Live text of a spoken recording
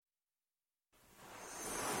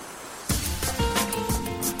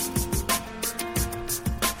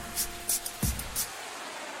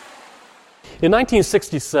In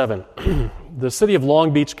 1967, the city of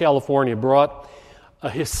Long Beach, California, brought a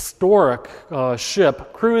historic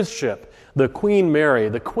cruise ship, the Queen Mary,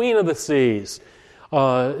 the Queen of the Seas,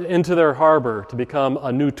 into their harbor to become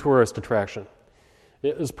a new tourist attraction.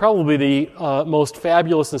 It was probably the most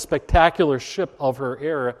fabulous and spectacular ship of her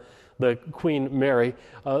era, the Queen Mary,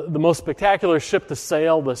 the most spectacular ship to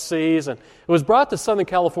sail the seas, and it was brought to Southern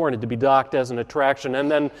California to be docked as an attraction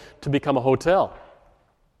and then to become a hotel.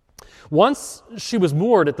 Once she was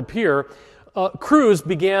moored at the pier, crews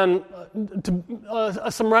began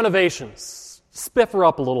some renovations, spiff her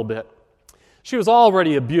up a little bit. She was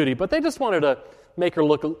already a beauty, but they just wanted to make her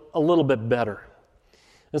look a little bit better.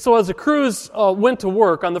 And so as the crews went to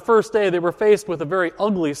work, on the first day they were faced with a very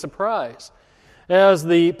ugly surprise. As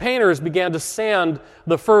the painters began to sand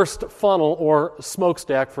the first funnel, or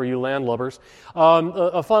smokestack for you landlubbers,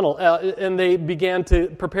 a funnel, and they began to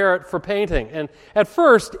prepare it for painting. And at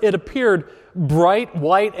first, it appeared bright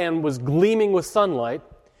white and was gleaming with sunlight.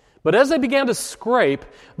 But as they began to scrape,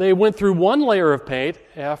 they went through one layer of paint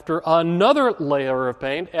after another layer of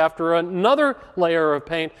paint after another layer of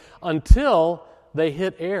paint until they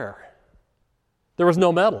hit air. There was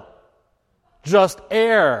no metal, just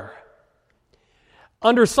air.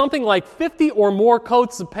 Under something like 50 or more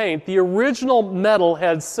coats of paint, the original metal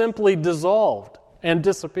had simply dissolved and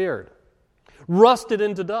disappeared, rusted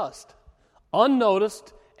into dust,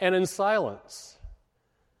 unnoticed and in silence.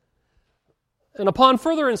 And upon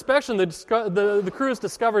further inspection, the crews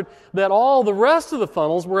discovered that all the rest of the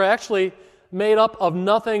funnels were actually made up of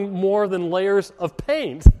nothing more than layers of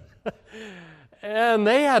paint. And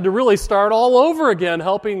they had to really start all over again,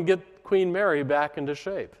 helping get Queen Mary back into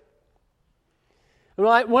shape.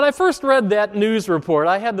 When I first read that news report,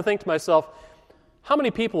 I had to think to myself, how many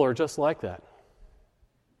people are just like that?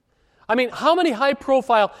 I mean, how many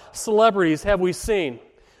high-profile celebrities have we seen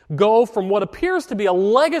go from what appears to be a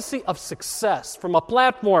legacy of success from a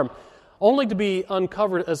platform only to be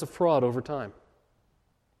uncovered as a fraud over time?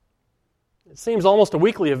 It seems almost a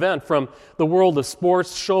weekly event from the world of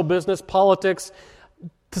sports, show business, politics,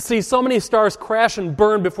 to see so many stars crash and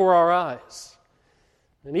burn before our eyes.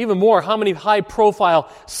 And even more, how many high-profile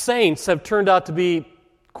saints have turned out to be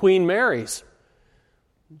Queen Marys?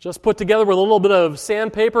 Just put together with a little bit of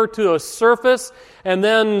sandpaper to a surface and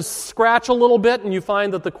then scratch a little bit and you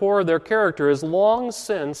find that the core of their character has long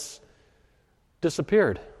since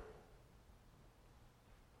disappeared.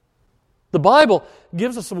 The Bible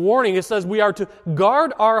gives us a warning. It says we are to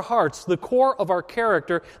guard our hearts, the core of our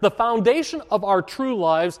character, the foundation of our true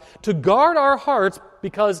lives, to guard our hearts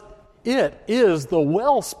because it is the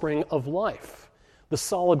wellspring of life, the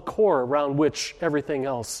solid core around which everything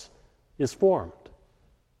else is formed.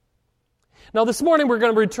 Now, this morning we're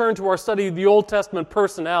going to return to our study of the Old Testament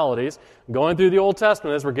personalities, going through the Old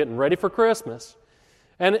Testament as we're getting ready for Christmas.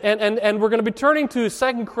 And we're going to be turning to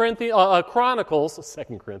 2 Chronicles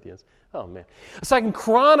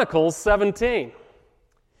 17.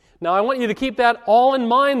 Now, I want you to keep that all in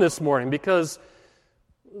mind this morning because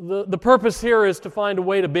the purpose here is to find a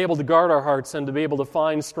way to be able to guard our hearts and to be able to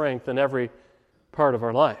find strength in every part of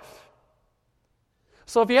our life.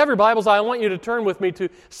 So if you have your Bibles, I want you to turn with me to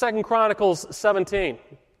 2 Chronicles 17.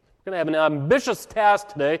 We're going to have an ambitious task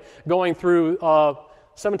today going through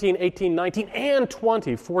 17, 18, 19, and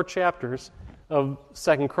 20, 4 chapters of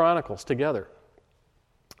 2 Chronicles together.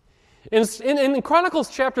 In Chronicles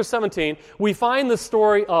chapter 17, we find the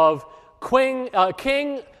story of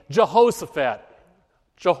King Jehoshaphat.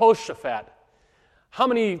 How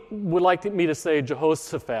many would like me to say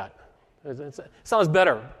Jehoshaphat? It sounds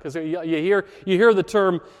better because you hear the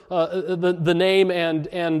term, the name,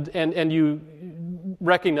 and you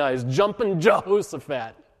recognize Jumpin'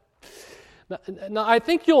 Jehoshaphat. Now, I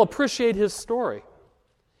think you'll appreciate his story.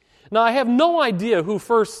 Now, I have no idea who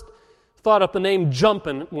first thought up the name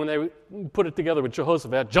Jumpin' when they put it together with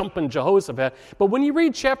Jehoshaphat, Jumpin' Jehoshaphat. But when you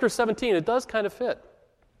read chapter 17, it does kind of fit.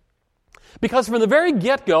 Because from the very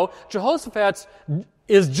get-go, Jehoshaphat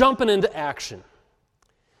is jumping into action.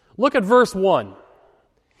 Look at verse 1.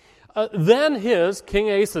 Then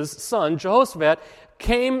King Asa's son, Jehoshaphat,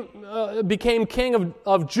 became king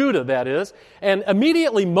of Judah, that is, and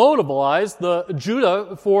immediately mobilized the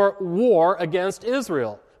Judah for war against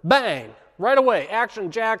Israel. Bang! Right away,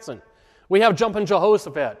 Action Jackson. We have Jumpin'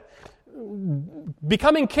 Jehoshaphat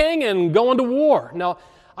becoming king and going to war. Now,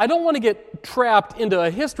 I don't want to get trapped into a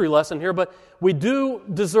history lesson here, but we do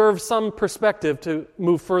deserve some perspective to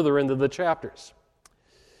move further into the chapters.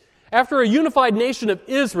 After a unified nation of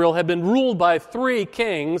Israel had been ruled by 3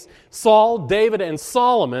 kings, Saul, David, and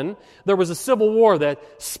Solomon, there was a civil war that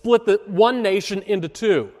split the one nation into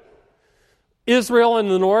 2. Israel in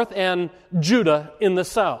the north and Judah in the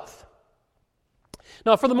south.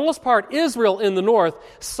 Now, for the most part, Israel in the north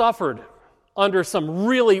suffered under some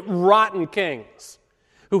really rotten kings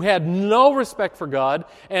who had no respect for God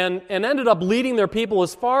and ended up leading their people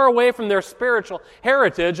as far away from their spiritual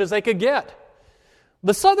heritage as they could get.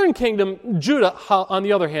 The southern kingdom, Judah, on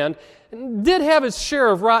the other hand, did have its share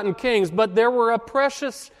of rotten kings, but there were a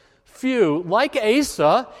precious few, like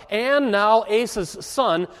Asa and now Asa's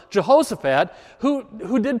son, Jehoshaphat,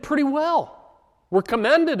 who did pretty well, were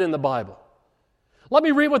commended in the Bible. Let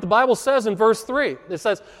me read what the Bible says in verse 3. It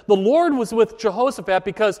says, "The Lord was with Jehoshaphat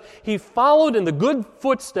because he followed in the good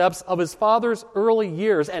footsteps of his father's early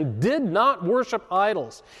years and did not worship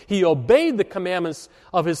idols. He obeyed the commandments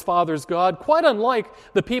of his father's God, quite unlike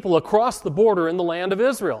the people across the border in the land of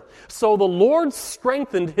Israel. So the Lord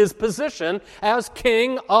strengthened his position as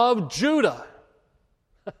king of Judah."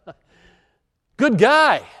 Good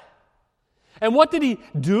guy. And what did he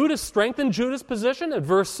do to strengthen Judah's position? In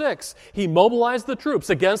verse 6, he mobilized the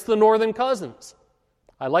troops against the northern cousins.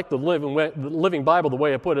 I like the Living Bible the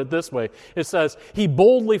way it put it this way. It says, he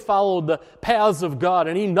boldly followed the paths of God,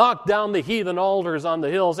 and he knocked down the heathen altars on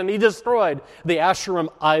the hills, and he destroyed the Asherim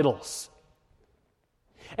idols.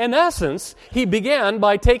 In essence, he began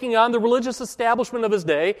by taking on the religious establishment of his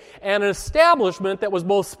day, and an establishment that was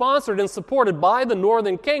both sponsored and supported by the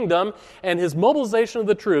northern kingdom, and his mobilization of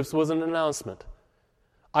the troops was an announcement.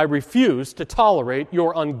 I refuse to tolerate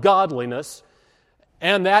your ungodliness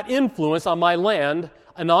and that influence on my land,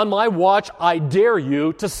 and on my watch I dare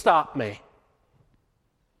you to stop me.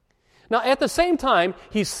 Now, at the same time,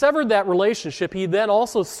 he severed that relationship. He then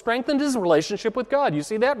also strengthened his relationship with God. You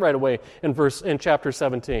see that right away in chapter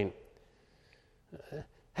 17.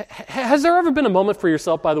 Has there ever been a moment for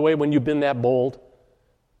yourself, by the way, when you've been that bold?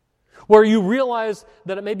 Where you realize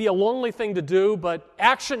that it may be a lonely thing to do, but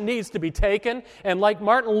action needs to be taken. And like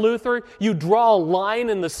Martin Luther, you draw a line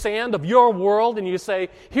in the sand of your world and you say,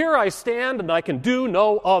 here I stand and I can do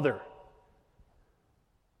no other.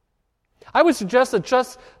 I would suggest that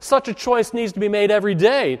just such a choice needs to be made every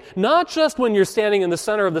day, not just when you're standing in the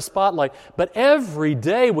center of the spotlight, but every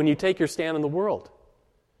day when you take your stand in the world.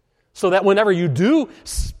 So that whenever you do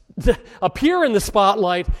appear in the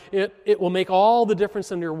spotlight, it will make all the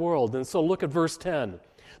difference in your world. And so look at verse 10.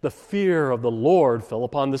 The fear of the Lord fell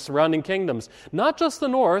upon the surrounding kingdoms, not just the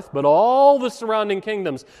north, but all the surrounding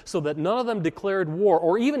kingdoms, so that none of them declared war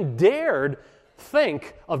or even dared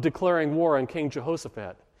think of declaring war on King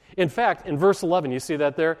Jehoshaphat. In fact, in verse 11, you see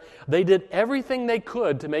that there? They did everything they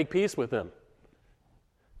could to make peace with him.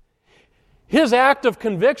 His act of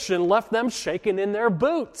conviction left them shaking in their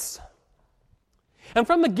boots. And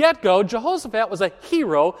from the get-go, Jehoshaphat was a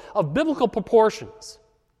hero of biblical proportions.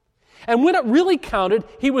 And when it really counted,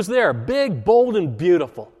 he was there, big, bold, and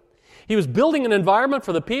beautiful. He was building an environment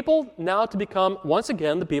for the people now to become, once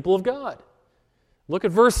again, the people of God. Look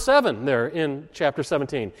at verse 7 there in chapter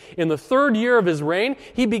 17. In the 3rd year of his reign,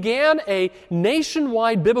 he began a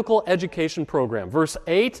nationwide biblical education program. Verse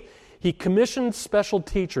 8, he commissioned special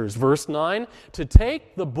teachers. Verse 9, to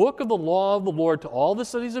take the book of the law of the Lord to all the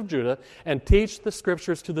cities of Judah and teach the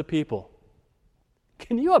scriptures to the people.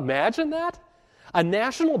 Can you imagine that? A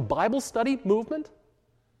national Bible study movement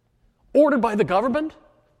ordered by the government?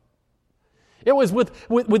 It was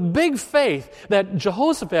with big faith that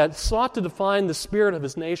Jehoshaphat sought to define the spirit of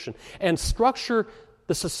his nation and structure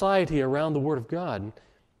the society around the Word of God.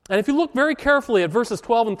 And if you look very carefully at verses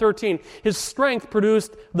 12 and 13, his strength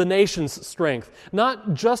produced the nation's strength,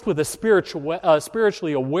 not just with a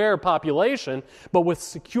spiritually aware population, but with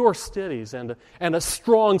secure cities and a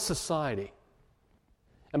strong society.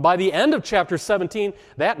 And by the end of chapter 17,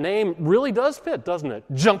 that name really does fit, doesn't it?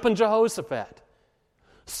 Jumpin' Jehoshaphat.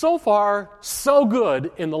 So far, so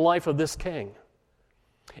good in the life of this king.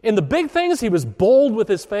 In the big things, he was bold with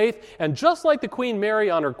his faith, and just like the Queen Mary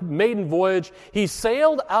on her maiden voyage, he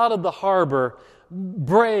sailed out of the harbor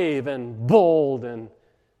brave and bold and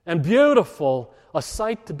beautiful, a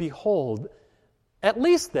sight to behold. At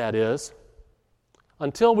least that is,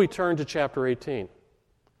 until we turn to chapter 18.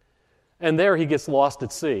 And there he gets lost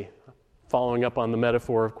at sea, following up on the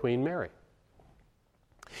metaphor of Queen Mary.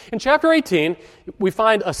 In chapter 18, we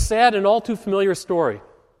find a sad and all too familiar story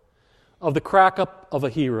of the crack-up of a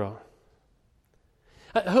hero.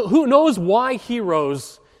 Who knows why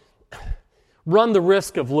heroes run the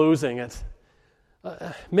risk of losing it?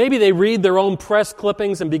 Maybe they read their own press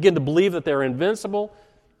clippings and begin to believe that they're invincible.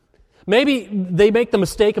 Maybe they make the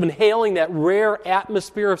mistake of inhaling that rare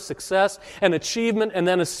atmosphere of success and achievement and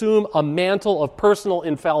then assume a mantle of personal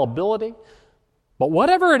infallibility. But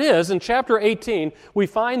whatever it is, in chapter 18, we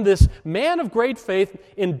find this man of great faith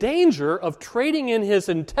in danger of trading in his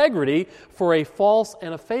integrity for a false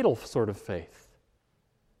and a fatal sort of faith.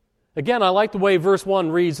 Again, I like the way verse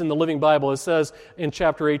 1 reads in the Living Bible. It says in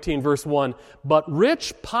chapter 18, verse 1, "But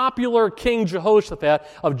rich, popular King Jehoshaphat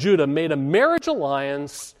of Judah made a marriage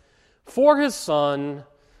alliance for his son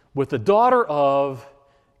with the daughter of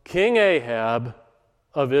King Ahab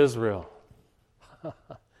of Israel."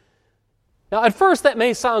 Now, at first, that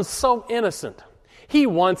may sound so innocent. He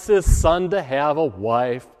wants his son to have a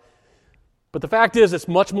wife. But the fact is, it's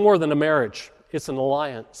much more than a marriage. It's an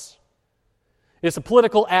alliance. It's a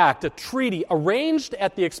political act, a treaty arranged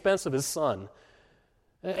at the expense of his son.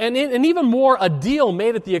 And even more, a deal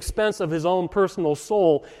made at the expense of his own personal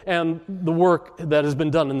soul and the work that has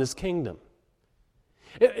been done in this kingdom.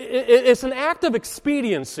 It's an act of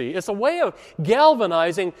expediency. It's a way of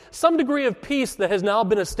galvanizing some degree of peace that has now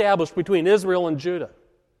been established between Israel and Judah.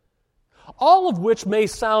 All of which may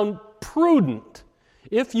sound prudent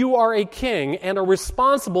if you are a king and are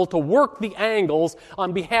responsible to work the angles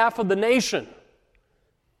on behalf of the nation.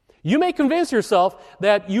 You may convince yourself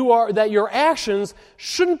that your actions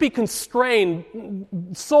shouldn't be constrained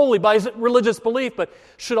solely by religious belief, but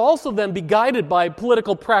should also then be guided by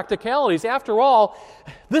political practicalities. After all,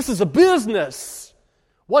 this is a business.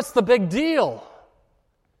 What's the big deal?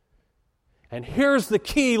 And here's the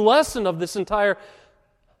key lesson of this entire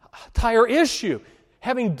issue.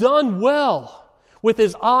 Having done well with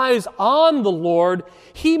his eyes on the Lord,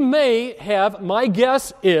 he may have, my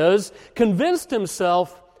guess is, convinced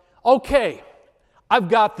himself, okay, I've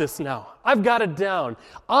got this now. I've got it down.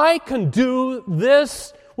 I can do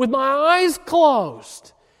this with my eyes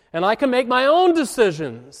closed, and I can make my own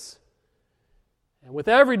decisions. And with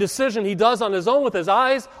every decision he does on his own, with his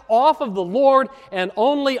eyes off of the Lord and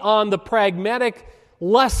only on the pragmatic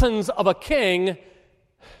lessons of a king,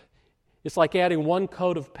 it's like adding one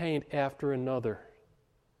coat of paint after another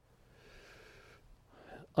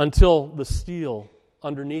until the steel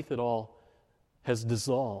underneath it all has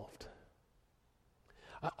dissolved.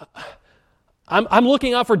 I'm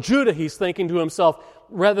looking out for Judah, he's thinking to himself,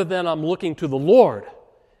 rather than I'm looking to the Lord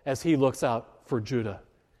as he looks out for Judah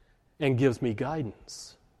and gives me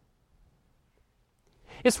guidance.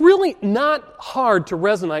 It's really not hard to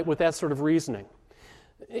resonate with that sort of reasoning.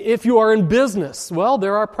 If you are in business, well,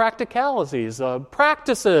 there are practicalities,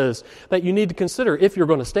 practices that you need to consider if you're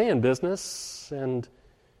going to stay in business and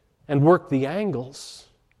work the angles.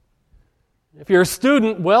 If you're a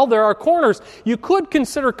student, well, there are corners you could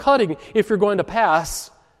consider cutting if you're going to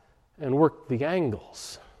pass and work the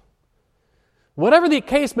angles. Whatever the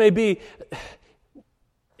case may be,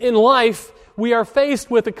 in life, we are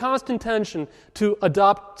faced with a constant tension to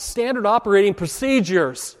adopt standard operating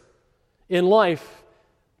procedures in life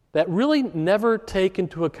that really never take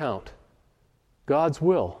into account God's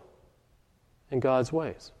will and God's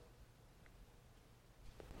ways.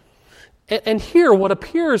 And here, what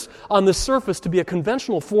appears on the surface to be a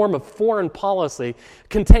conventional form of foreign policy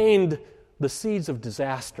contained the seeds of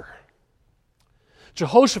disaster.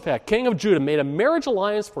 Jehoshaphat, king of Judah, made a marriage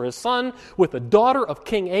alliance for his son with the daughter of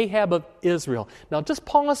King Ahab of Israel. Now, just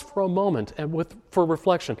pause for a moment and for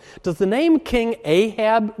reflection. Does the name King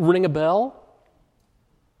Ahab ring a bell?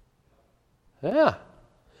 Yeah.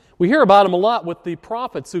 We hear about him a lot with the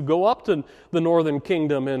prophets who go up to the northern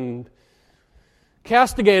kingdom and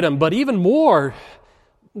castigate him. But even more,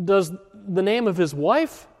 does the name of his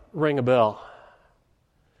wife ring a bell?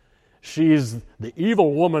 She's the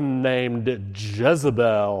evil woman named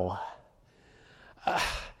Jezebel.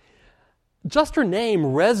 Just her name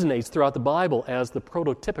resonates throughout the Bible as the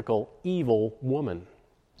prototypical evil woman,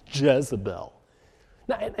 Jezebel.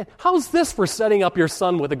 Now, how's this for setting up your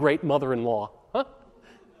son with a great mother-in-law? Huh?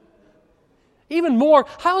 Even more,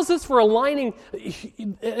 how's this for aligning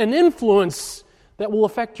an influence that will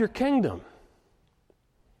affect your kingdom?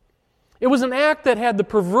 It was an act that had the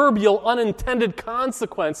proverbial unintended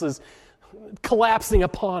consequences collapsing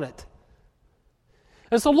upon it.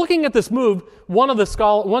 And so looking at this move,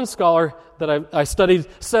 one scholar that I studied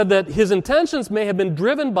said that his intentions may have been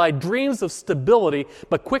driven by dreams of stability,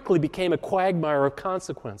 but quickly became a quagmire of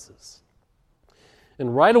consequences.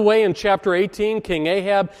 And right away in chapter 18, King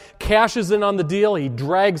Ahab cashes in on the deal. He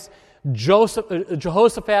drags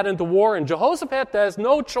Jehoshaphat into war, and Jehoshaphat has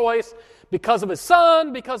no choice because of his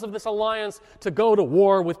son, because of this alliance, to go to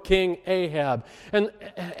war with King Ahab. And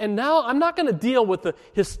now I'm not going to deal with the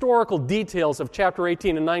historical details of chapter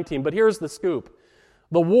 18 and 19, but here's the scoop.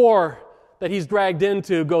 The war that he's dragged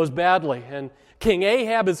into goes badly, and King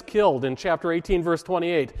Ahab is killed in chapter 18, verse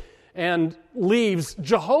 28, and leaves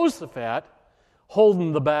Jehoshaphat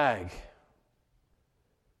holding the bag.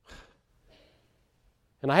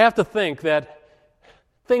 And I have to think that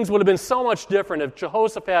things would have been so much different if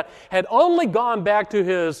Jehoshaphat had only gone back to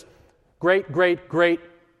his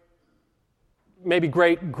maybe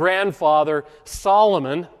great-grandfather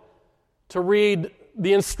Solomon to read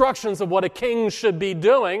the instructions of what a king should be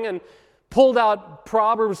doing, and pulled out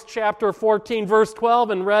Proverbs chapter 14, verse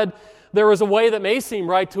 12, and read, "There is a way that may seem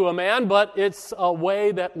right to a man, but it's a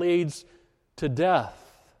way that leads to death."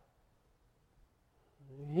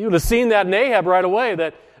 You would have seen that in Ahab right away,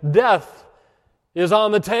 that death is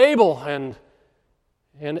on the table, and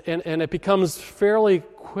it becomes fairly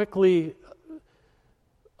quickly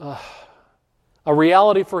a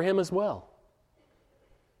reality for him as well.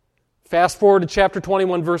 Fast forward to chapter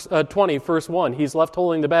 21, verse 1. He's left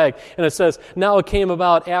holding the bag, and it says, "Now it came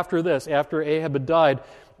about after this, after Ahab had died,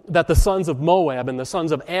 that the sons of Moab and the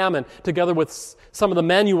sons of Ammon, together with some of the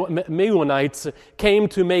Meunites, came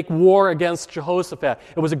to make war against Jehoshaphat.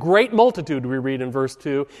 It was a great multitude," we read in verse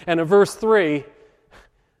 2. And in verse 3,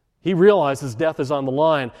 he realizes death is on the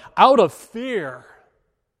line. Out of fear,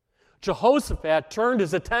 Jehoshaphat turned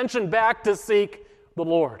his attention back to seek the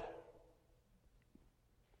Lord.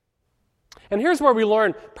 And here's where we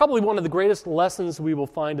learn probably one of the greatest lessons we will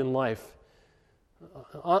find in life.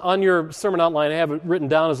 On your sermon outline, I have it written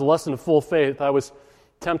down as a lesson of full faith. I was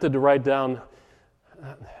tempted to write down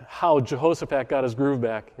how Jehoshaphat got his groove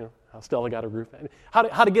back, how Stella got her groove back,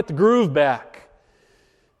 how to get the groove back.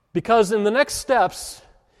 Because in the next steps,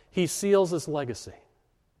 he seals his legacy.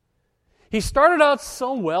 He started out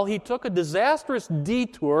so well, he took a disastrous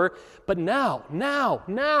detour, but now,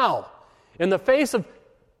 in the face of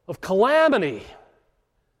calamity,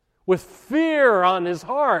 with fear on his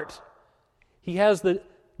heart, he has the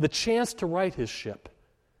chance to right his ship.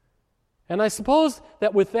 And I suppose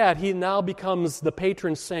that with that, he now becomes the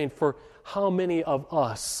patron saint for how many of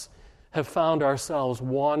us have found ourselves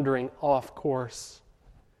wandering off course,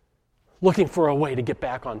 looking for a way to get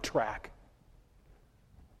back on track.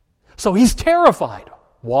 So he's terrified.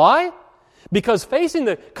 Why? Because facing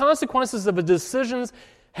the consequences of his decisions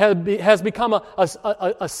has become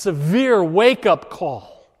a severe wake-up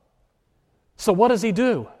call. So what does he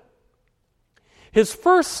do? His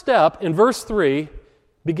first step in verse 3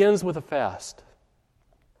 begins with a fast.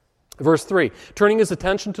 Verse 3, turning his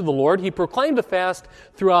attention to the Lord, he proclaimed a fast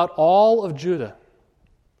throughout all of Judah.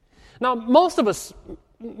 Now, most of us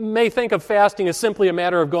may think of fasting as simply a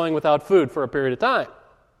matter of going without food for a period of time.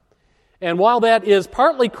 And while that is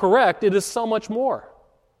partly correct, it is so much more.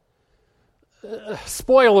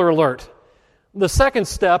 Spoiler alert. The second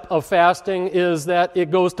step of fasting is that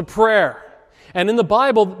it goes to prayer. And in the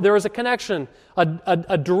Bible, there is a connection,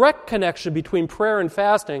 a direct connection between prayer and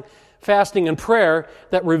fasting and prayer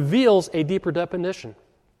that reveals a deeper definition.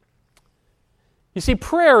 You see,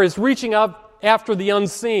 prayer is reaching out after the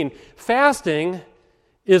unseen. Fasting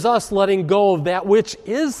is us letting go of that which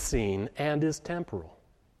is seen and is temporal.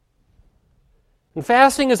 And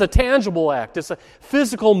fasting is a tangible act. It's a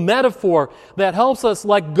physical metaphor that helps us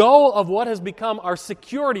let go of what has become our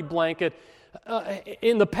security blanket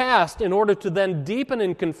in the past in order to then deepen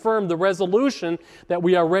and confirm the resolution that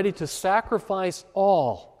we are ready to sacrifice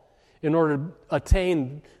all in order to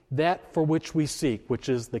attain that for which we seek, which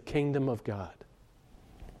is the kingdom of God.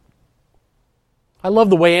 I love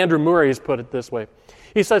the way Andrew Murray has put it this way.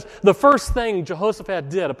 He says, the first thing Jehoshaphat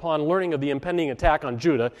did upon learning of the impending attack on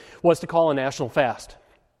Judah was to call a national fast.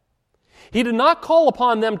 He did not call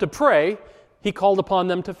upon them to pray, he called upon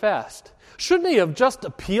them to fast. Shouldn't he have just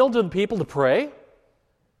appealed to the people to pray?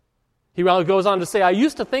 He goes on to say, I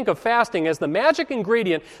used to think of fasting as the magic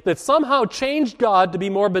ingredient that somehow changed God to be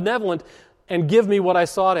more benevolent and give me what I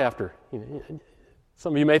sought after.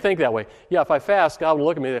 Some of you may think that way. Yeah, if I fast, God will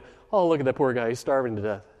look at me and say, oh, look at that poor guy, he's starving to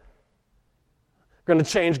death. Going to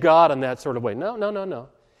change God in that sort of way. No.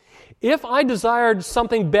 If I desired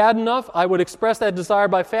something bad enough, I would express that desire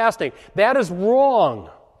by fasting. That is wrong.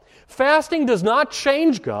 Fasting does not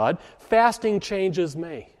change God. Fasting changes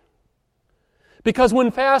me. Because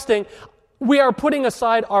when fasting, we are putting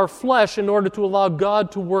aside our flesh in order to allow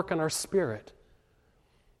God to work on our spirit.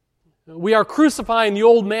 We are crucifying the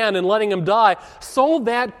old man and letting him die so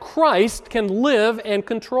that Christ can live and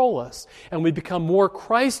control us. And we become more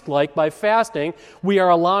Christ-like by fasting. We are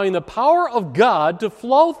allowing the power of God to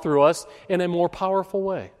flow through us in a more powerful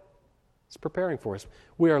way. It's preparing for us.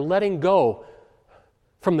 We are letting go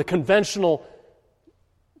from the conventional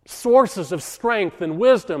sources of strength and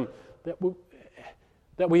wisdom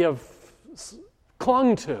that we have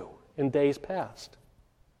clung to in days past.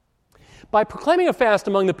 By proclaiming a fast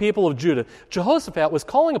among the people of Judah, Jehoshaphat was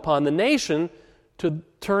calling upon the nation to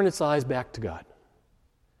turn its eyes back to God.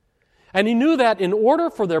 And he knew that in order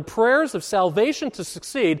for their prayers of salvation to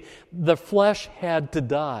succeed, the flesh had to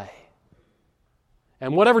die.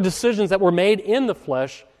 And whatever decisions that were made in the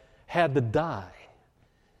flesh had to die.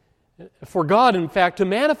 For God, in fact, to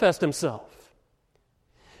manifest Himself.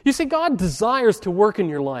 You see, God desires to work in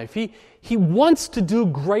your life. He wants to do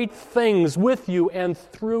great things with you and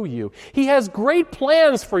through you. He has great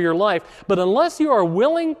plans for your life, but unless you are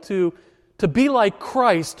willing to be like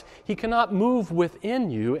Christ, He cannot move within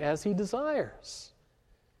you as He desires.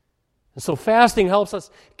 And so fasting helps us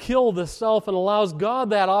kill the self and allows God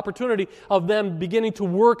that opportunity of them beginning to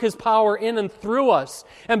work His power in and through us.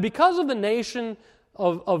 And because of the nation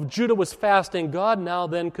of Judah was fasting, God now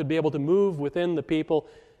then could be able to move within the people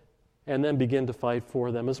and then begin to fight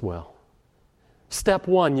for them as well. Step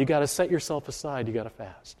one, you got to set yourself aside. You got to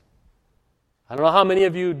fast. I don't know how many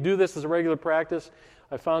of you do this as a regular practice.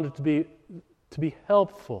 I found it to be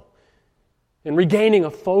helpful in regaining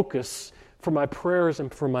a focus for my prayers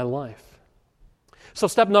and for my life. So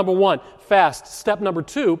step number one, fast. Step number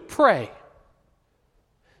two, pray.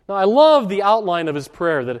 Now I love the outline of his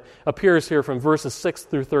prayer that appears here from verses 6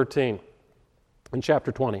 through 13 in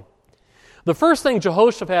chapter 20. The first thing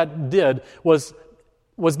Jehoshaphat did was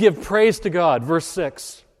give praise to God. Verse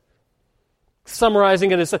 6.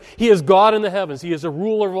 Summarizing it, as He is God in the heavens. He is a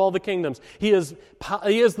ruler of all the kingdoms. He is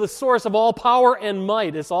the source of all power and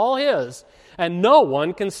might. It's all His. And no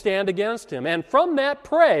one can stand against Him. And from that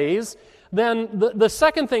praise, then the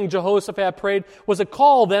second thing Jehoshaphat prayed was a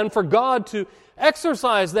call then for God to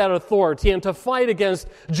exercise that authority and to fight against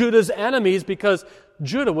Judah's enemies, because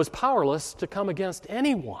Judah was powerless to come against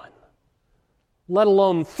anyone, let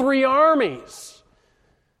alone 3 armies.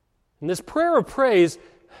 And this prayer of praise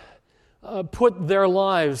put their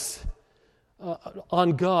lives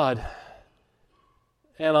on God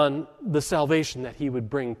and on the salvation that He would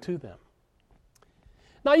bring to them.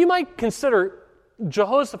 Now, you might consider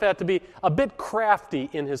Jehoshaphat to be a bit crafty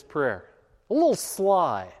in his prayer, a little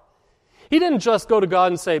sly. He didn't just go to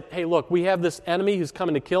God and say, hey, look, we have this enemy who's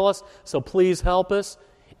coming to kill us, so please help us.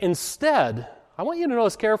 Instead, I want you to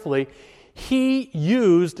notice carefully, he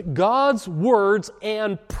used God's words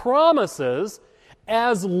and promises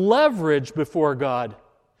as leverage before God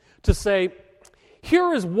to say,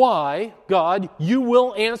 here is why, God, you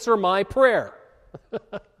will answer my prayer.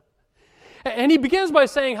 And he begins by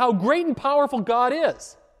saying how great and powerful God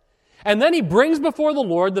is. And then he brings before the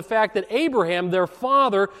Lord the fact that Abraham, their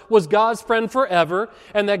father, was God's friend forever,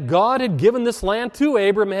 and that God had given this land to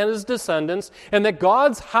Abraham and his descendants, and that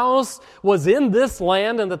God's house was in this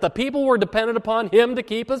land, and that the people were dependent upon Him to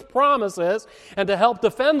keep His promises and to help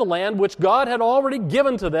defend the land which God had already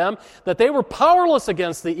given to them, that they were powerless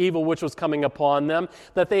against the evil which was coming upon them,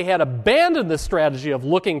 that they had abandoned the strategy of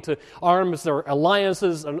looking to arms or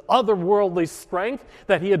alliances and otherworldly strength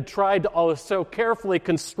that He had tried to so carefully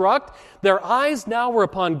construct. Their eyes now were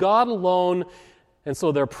upon God alone, and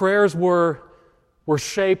so their prayers were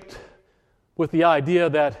shaped with the idea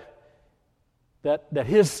that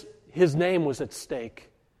His name was at stake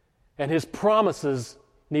and His promises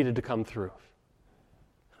needed to come through.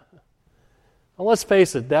 Well, let's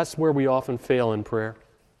face it, that's where we often fail in prayer.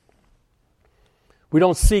 We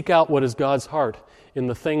don't seek out what is God's heart in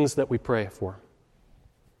the things that we pray for.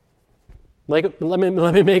 Let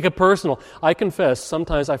me make it personal. I confess,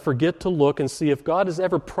 sometimes I forget to look and see if God has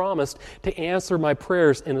ever promised to answer my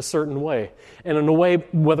prayers in a certain way, and in a way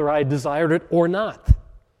whether I desired it or not.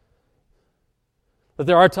 That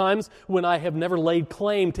there are times when I have never laid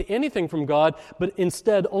claim to anything from God, but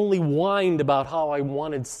instead only whined about how I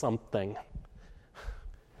wanted something.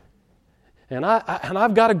 And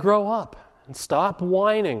I've got to grow up and stop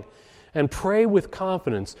whining and pray with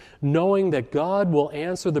confidence, knowing that God will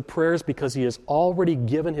answer the prayers because He has already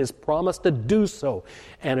given His promise to do so,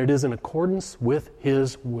 and it is in accordance with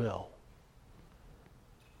His will.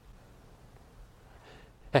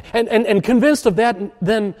 And convinced of that,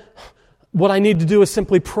 then what I need to do is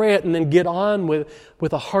simply pray it and then get on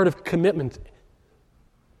with a heart of commitment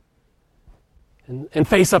and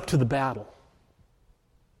face up to the battle.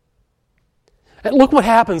 And look what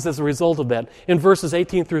happens as a result of that in verses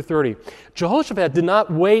 18 through 30. Jehoshaphat did not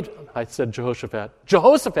wait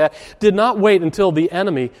until the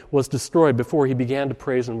enemy was destroyed before he began to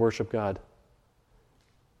praise and worship God.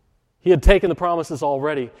 He had taken the promises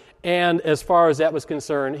already, and as far as that was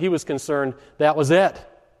concerned, he was concerned that was it.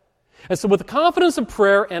 And so with the confidence of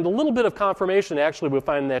prayer and a little bit of confirmation, actually we'll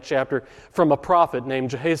find in that chapter, from a prophet named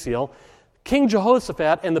Jahaziel, King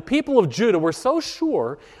Jehoshaphat and the people of Judah were so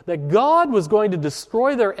sure that God was going to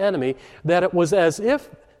destroy their enemy that it was as if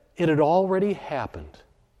it had already happened.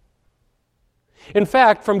 In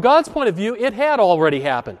fact, from God's point of view, it had already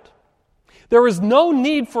happened. There is no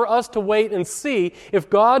need for us to wait and see if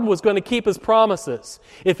God was going to keep His promises.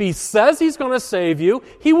 If He says He's going to save you,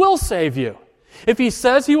 He will save you. If He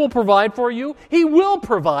says He will provide for you, He will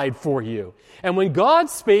provide for you. And when God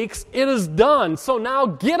speaks, it is done. So now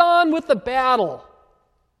get on with the battle.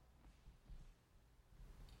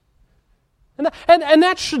 And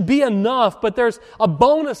that should be enough, but there's a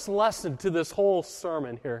bonus lesson to this whole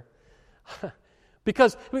sermon here.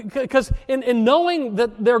 Because in knowing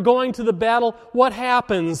that they're going to the battle, what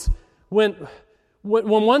happens when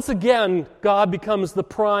once again God becomes the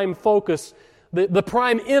prime focus, the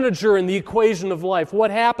prime integer in the equation of life?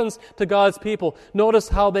 What happens to God's people? Notice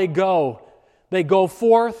how they go. They go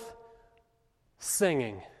forth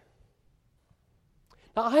singing.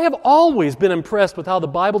 Now, I have always been impressed with how the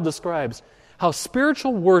Bible describes how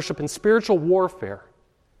spiritual worship and spiritual warfare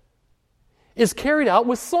is carried out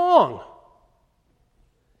with song.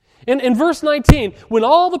 In verse 19, when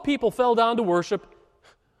all the people fell down to worship,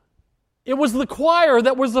 it was the choir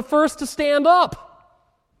that was the first to stand up.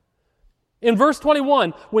 In verse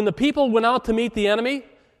 21, when the people went out to meet the enemy,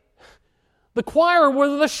 the choir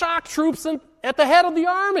were the shock troops at the head of the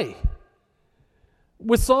army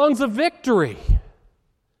with songs of victory.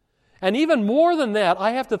 And even more than that,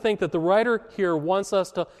 I have to think that the writer here wants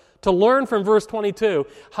us to learn from verse 22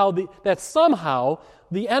 that somehow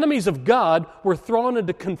the enemies of God were thrown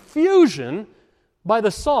into confusion by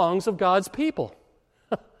the songs of God's people.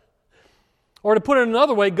 Or to put it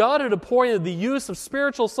another way, God had appointed the use of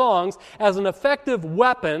spiritual songs as an effective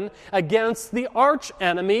weapon against the arch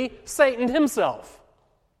enemy, Satan himself.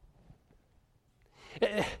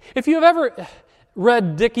 If you have ever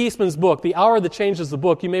read Dick Eastman's book, The Hour That Changes the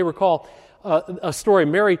Book, you may recall a story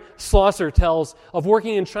Mary Slosser tells of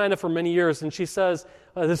working in China for many years, and she says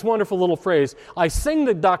this wonderful little phrase, "I sing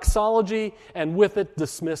the doxology and with it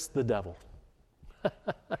dismiss the devil."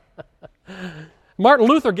 Martin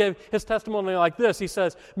Luther gave his testimony like this. He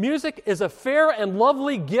says, "Music is a fair and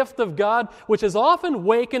lovely gift of God which has often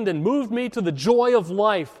wakened and moved me to the joy of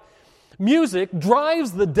life. Music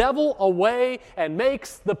drives the devil away and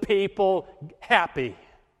makes the people happy."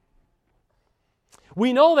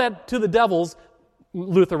 We know that to the devils,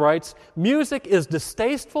 Luther writes, music is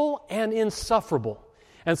distasteful and insufferable.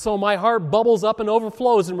 And so my heart bubbles up and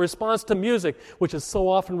overflows in response to music, which has so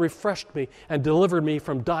often refreshed me and delivered me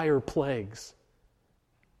from dire plagues.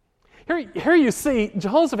 Here you see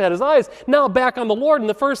Jehoshaphat had his eyes now back on the Lord, and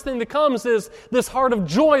the first thing that comes is this heart of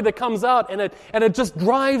joy that comes out, and it just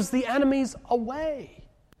drives the enemies away.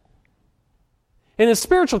 In his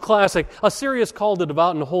spiritual classic, A Serious Call to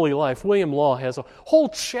Devout and Holy Life, William Law has a whole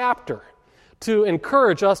chapter to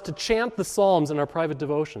encourage us to chant the Psalms in our private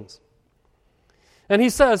devotions. And he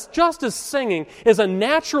says, just as singing is a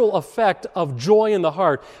natural effect of joy in the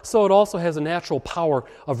heart, so it also has a natural power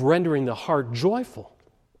of rendering the heart joyful.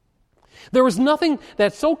 There is nothing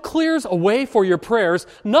that so clears away for your prayers,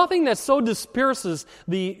 nothing that so disperses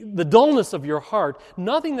the dullness of your heart,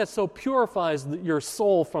 nothing that so purifies your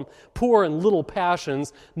soul from poor and little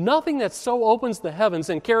passions, nothing that so opens the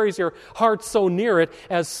heavens and carries your heart so near it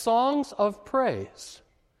as songs of praise.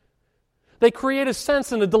 They create a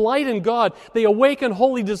sense and a delight in God. They awaken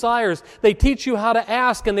holy desires. They teach you how to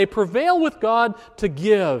ask, and they prevail with God to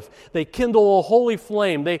give. They kindle a holy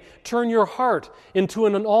flame. They turn your heart into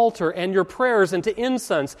an altar and your prayers into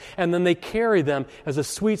incense, and then they carry them as a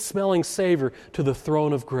sweet-smelling savor to the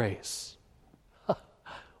throne of grace.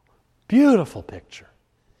 Beautiful picture.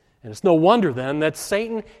 And it's no wonder then that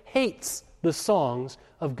Satan hates the songs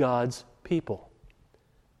of God's people.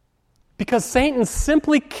 Because Satan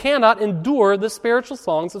simply cannot endure the spiritual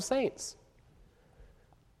songs of saints.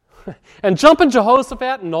 And jumping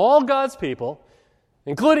Jehoshaphat and all God's people,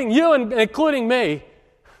 including you and including me,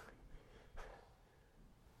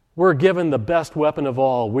 we're given the best weapon of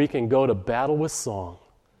all. We can go to battle with song.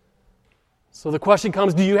 So the question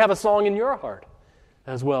comes, do you have a song in your heart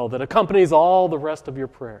as well that accompanies all the rest of your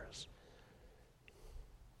prayers?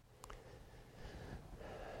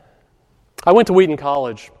 I went to Wheaton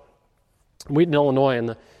College, Wheaton,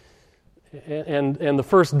 Illinois, and the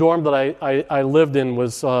first dorm that I lived in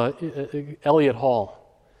was Eliot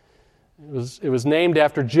Hall. It was named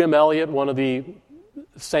after Jim Elliot, one of the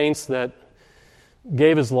saints that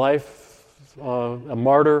gave his life, a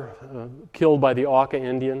martyr, killed by the Auca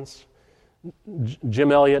Indians.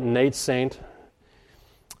 Jim Elliot and Nate Saint.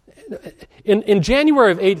 In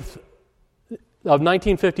January of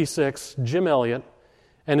 1956, Jim Elliot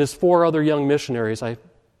and his 4 other young missionaries, I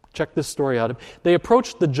checked this story out, they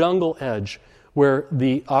approached the jungle edge where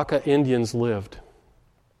the Auca Indians lived.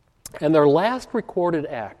 And their last recorded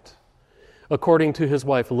act, according to his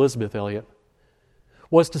wife Elizabeth Elliot,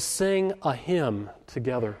 was to sing a hymn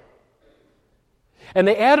together. And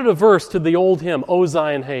they added a verse to the old hymn, O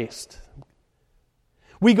Zion, haste.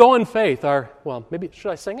 We go in faith.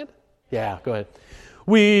 Should I sing it? Yeah, go ahead.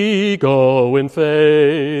 We go in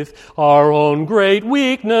faith, our own great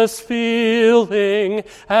weakness feeling,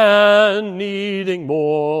 and needing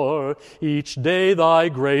more each day thy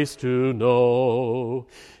grace to know.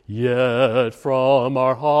 Yet from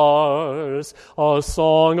our hearts a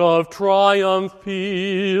song of triumph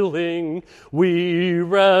pealing, we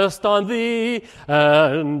rest on thee,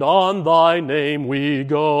 and on thy name we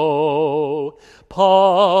go.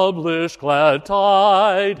 Publish glad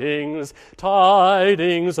tidings,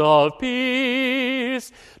 tidings of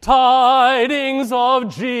peace, tidings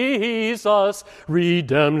of Jesus,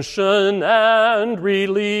 redemption and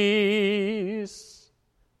release.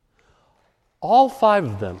 All 5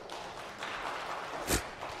 of them.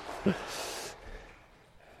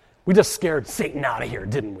 We just scared Satan out of here,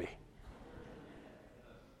 didn't we?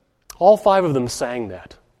 All 5 of them sang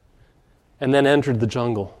that and then entered the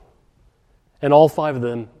jungle. And all 5 of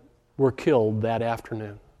them were killed that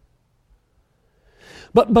afternoon.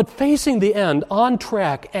 But facing the end, on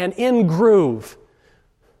track and in groove,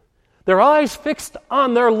 their eyes fixed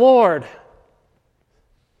on their Lord,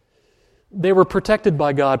 they were protected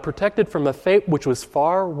by God, protected from a fate which was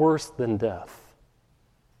far worse than death.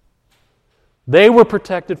 They were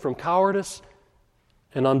protected from cowardice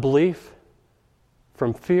and unbelief,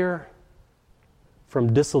 from fear,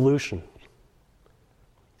 from dissolution.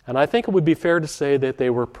 And I think it would be fair to say that they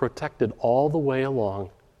were protected all the way along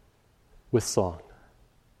with song.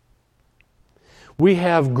 We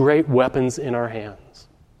have great weapons in our hands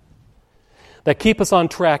that keep us on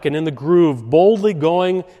track and in the groove, boldly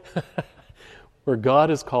going where God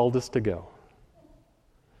has called us to go.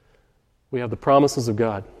 We have the promises of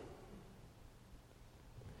God.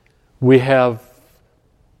 We have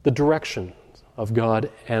the direction of God,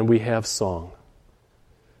 and we have song.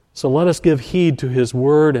 So let us give heed to His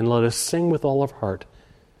word, and let us sing with all of our heart,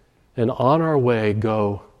 and on our way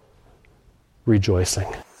go rejoicing.